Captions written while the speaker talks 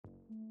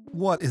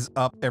What is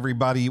up,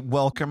 everybody?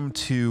 Welcome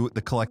to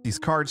the Collect These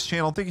Cards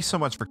channel. Thank you so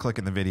much for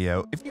clicking the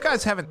video. If you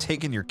guys haven't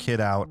taken your kid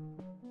out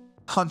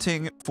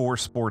hunting for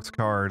sports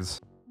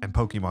cards and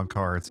Pokemon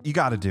cards, you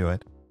got to do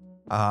it.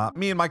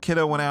 Me and my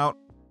kiddo went out.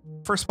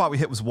 First spot we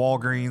hit was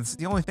Walgreens.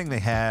 The only thing they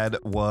had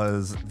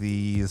was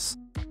these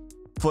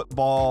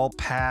football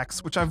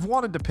packs, which I've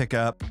wanted to pick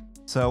up.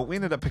 So we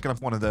ended up picking up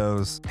one of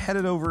those,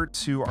 headed over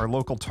to our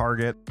local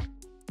Target,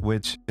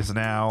 which is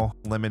now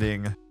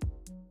limiting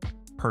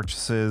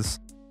purchases.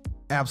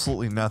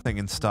 Absolutely nothing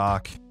in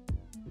stock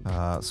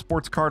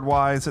sports card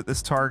wise at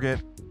this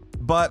Target,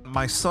 but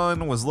my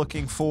son was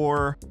looking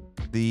for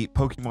the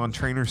Pokemon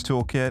Trainers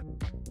Toolkit,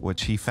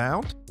 which he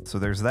found. So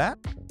there's that.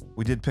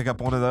 We did pick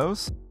up one of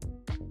those.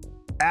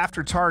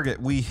 After Target,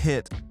 we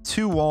hit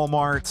two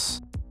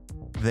Walmarts.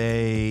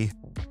 They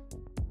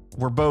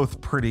were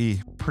both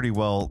pretty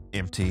well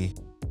empty.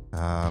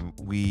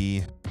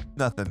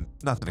 Nothing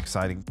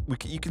exciting.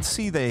 You can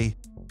see them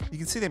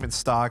in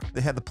stock.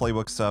 They had the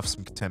playbook stuff,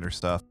 some contender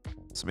stuff,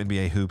 some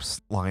NBA hoops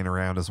lying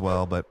around as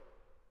well, but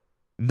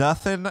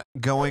nothing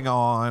going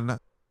on.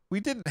 We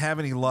didn't have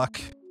any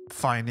luck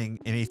finding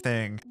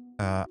anything.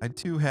 I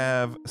do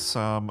have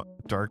some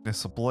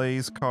Darkness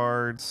Ablaze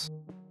cards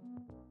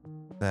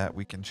that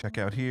we can check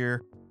out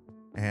here.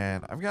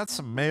 And I've got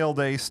some mail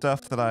day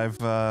stuff that I've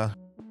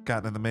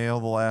gotten in the mail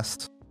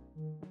the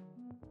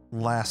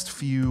last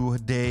few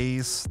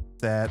days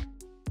that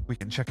we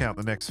can check out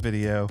in the next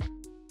video.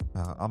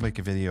 I'll make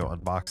a video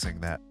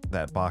unboxing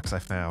that box I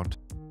found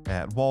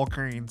at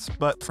Walgreens,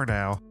 but for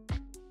now,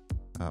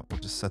 we'll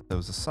just set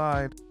those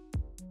aside.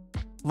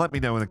 Let me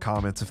know in the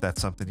comments if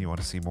that's something you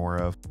want to see more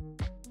of.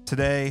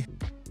 Today,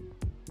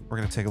 we're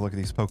going to take a look at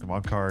these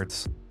Pokemon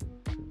cards,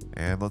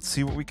 and let's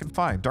see what we can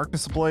find.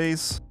 Darkness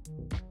Ablaze,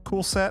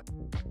 cool set.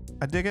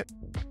 I dig it.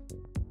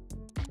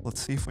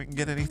 Let's see if we can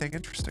get anything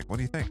interesting. What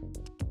do you think?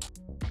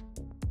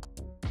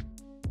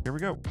 Here we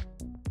go.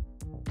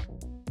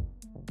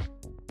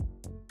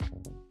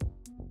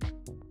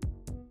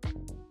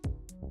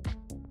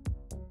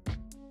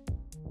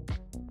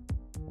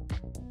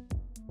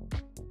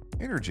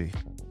 Energy,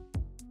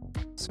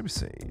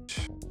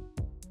 Simisage,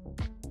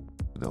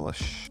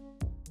 Vanillish,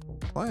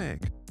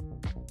 Clang,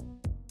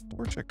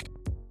 Torchic,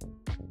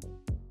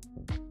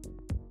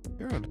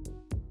 good,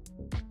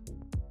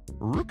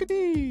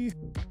 Rookity,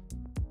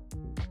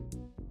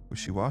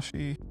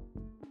 Wishy-Washy,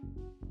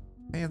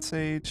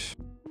 Sage,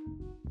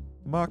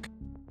 Muck,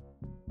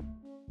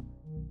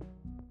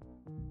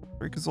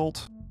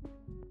 Freakazolt,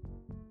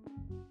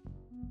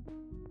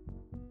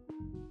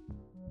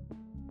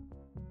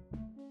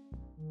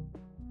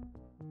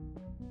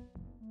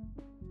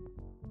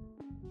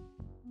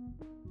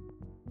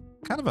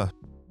 kind of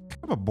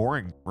a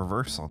boring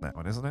reverse on that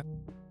one, isn't it?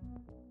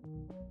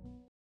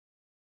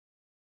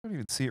 I don't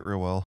even see it real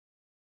well.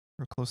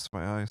 Real close to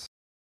my eyes.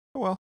 Oh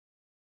well.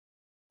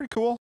 Pretty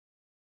cool.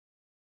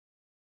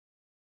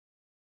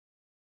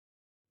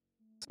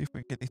 See if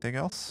we can get anything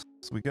else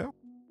as we go.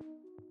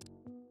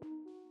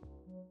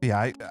 Yeah,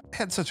 I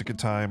had such a good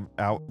time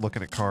out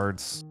looking at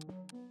cards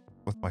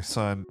with my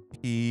son.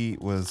 He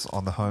was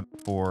on the hunt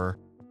for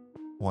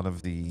one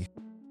of the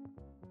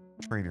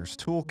Trainers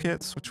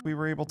Toolkits, which we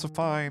were able to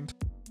find.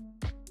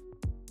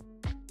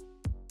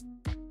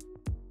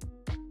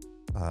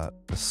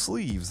 The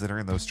sleeves that are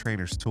in those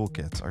Trainers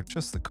Toolkits are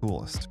just the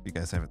coolest. If you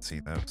guys haven't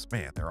seen those,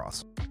 man, they're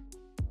awesome.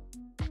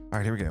 All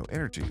right, here we go.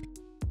 Energy,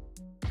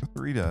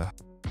 Rita,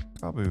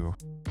 Kabu,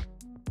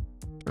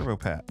 Turbo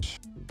Patch,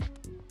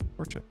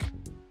 Torchic,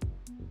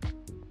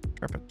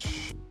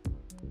 Trapinch,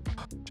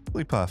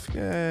 Jigglypuff.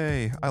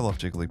 Yay! I love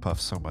Jigglypuff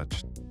so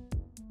much.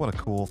 What a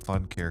cool,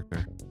 fun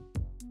character.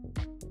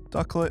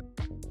 Ducklet.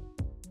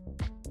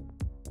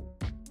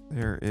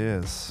 There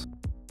is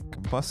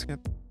Combustion.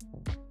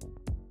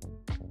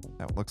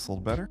 That looks a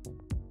little better.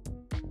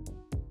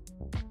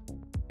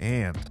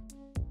 And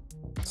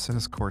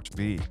Siniscorch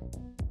V.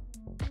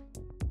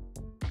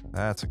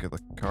 That's a good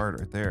looking card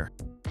right there.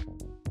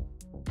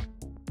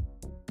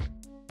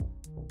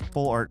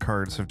 Full art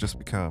cards have just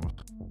become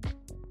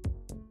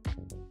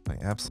my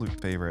absolute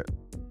favorite.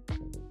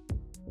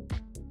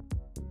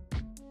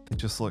 They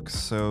just look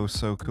so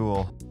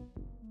cool.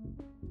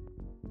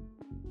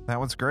 That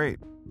one's great.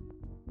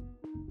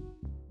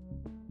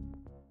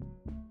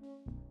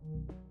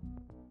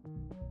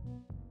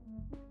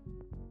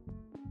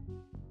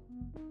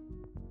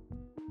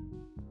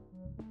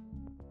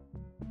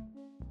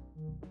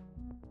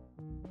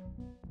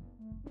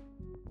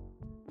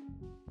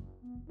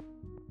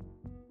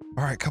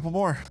 All right, couple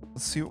more.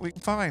 Let's see what we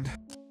can find.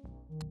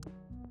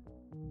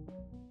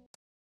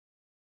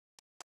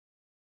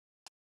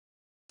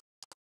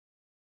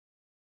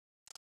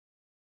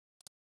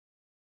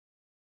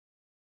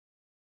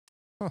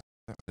 Huh,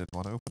 that didn't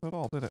want to open at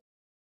all, did it?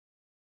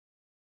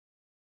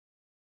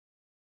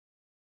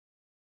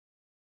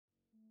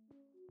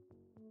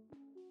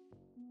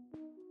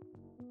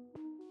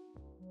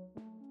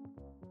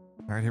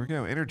 All right, here we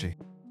go. Energy.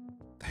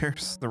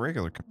 There's the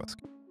regular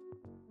Combustion.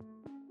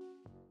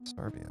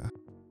 Starvia.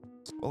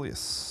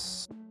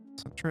 Squillius.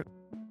 Centret.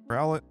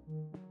 Rowlet,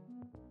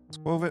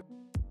 Squovit,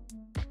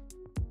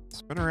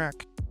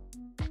 Spinarak,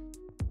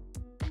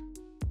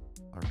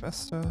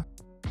 Larvesta,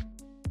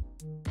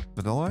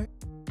 Vanillite,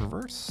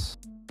 Reverse,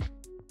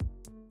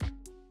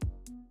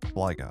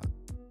 Flygon.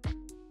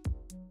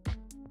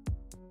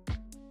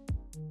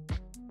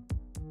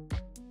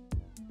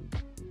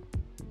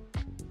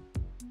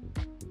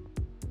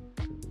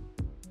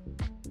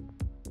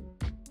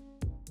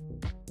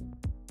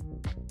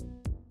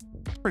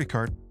 Pretty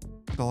card.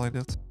 That's all I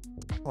did.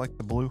 I like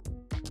the blue.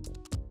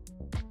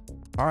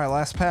 All right,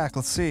 last pack.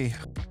 Let's see.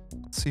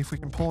 Let's see if we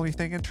can pull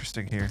anything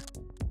interesting here.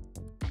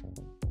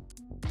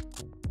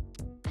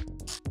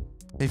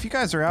 If you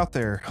guys are out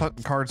there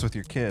hunting cards with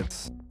your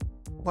kids,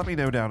 let me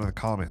know down in the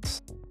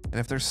comments. And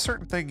if there's a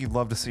certain thing you'd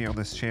love to see on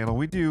this channel,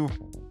 we do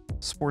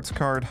sports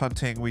card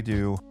hunting. We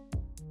do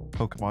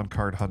Pokemon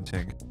card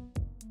hunting.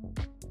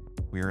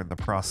 We are in the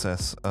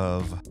process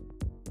of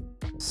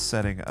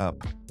setting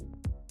up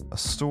a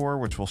store,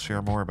 which we'll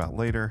share more about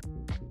later,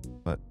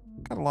 but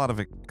got a lot of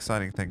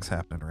exciting things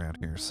happening around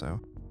here.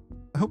 So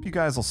I hope you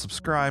guys will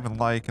subscribe and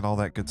like and all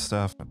that good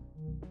stuff, and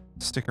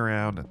stick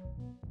around and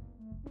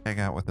hang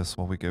out with us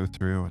while we go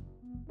through and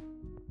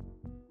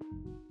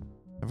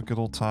have a good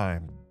old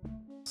time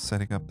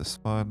setting up this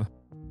fun,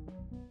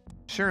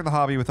 sharing the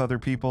hobby with other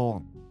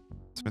people.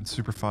 It's been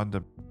super fun to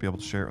be able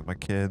to share it with my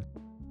kid.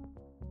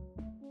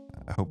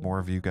 I hope more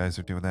of you guys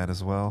are doing that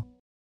as well.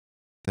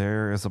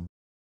 There is a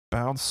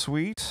Bound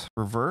Sweet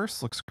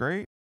reverse, looks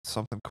great.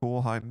 Something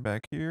cool hiding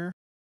back here.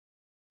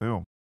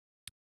 Boom.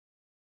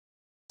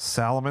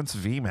 Salamence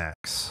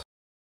VMAX.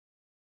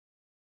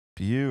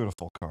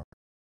 Beautiful card.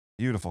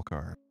 Beautiful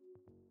card.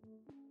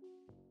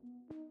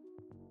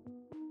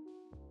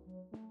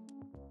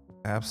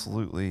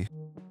 Absolutely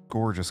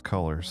gorgeous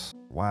colors.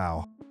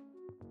 Wow.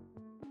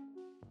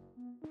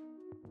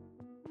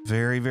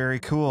 Very, very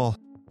cool.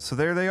 So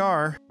there they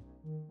are.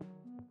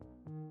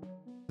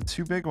 The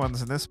two big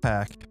ones in this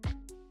pack.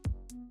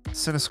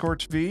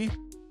 Cinescorch V.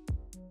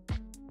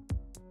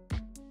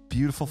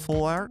 Beautiful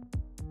full art.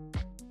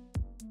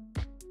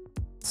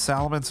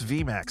 Salamence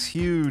VMAX.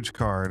 Huge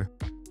card.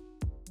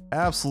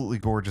 Absolutely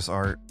gorgeous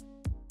art.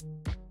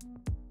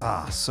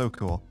 Ah, so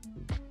cool.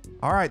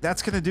 All right,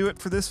 that's going to do it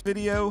for this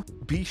video.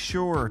 Be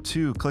sure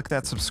to click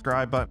that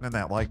subscribe button and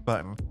that like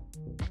button.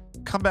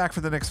 Come back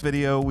for the next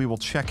video. We will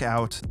check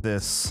out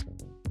this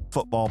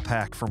football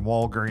pack from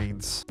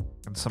Walgreens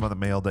and some of the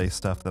mail day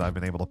stuff that I've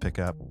been able to pick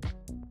up.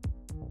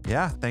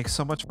 Yeah, thanks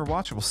so much for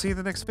watching. We'll see you in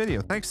the next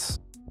video. Thanks.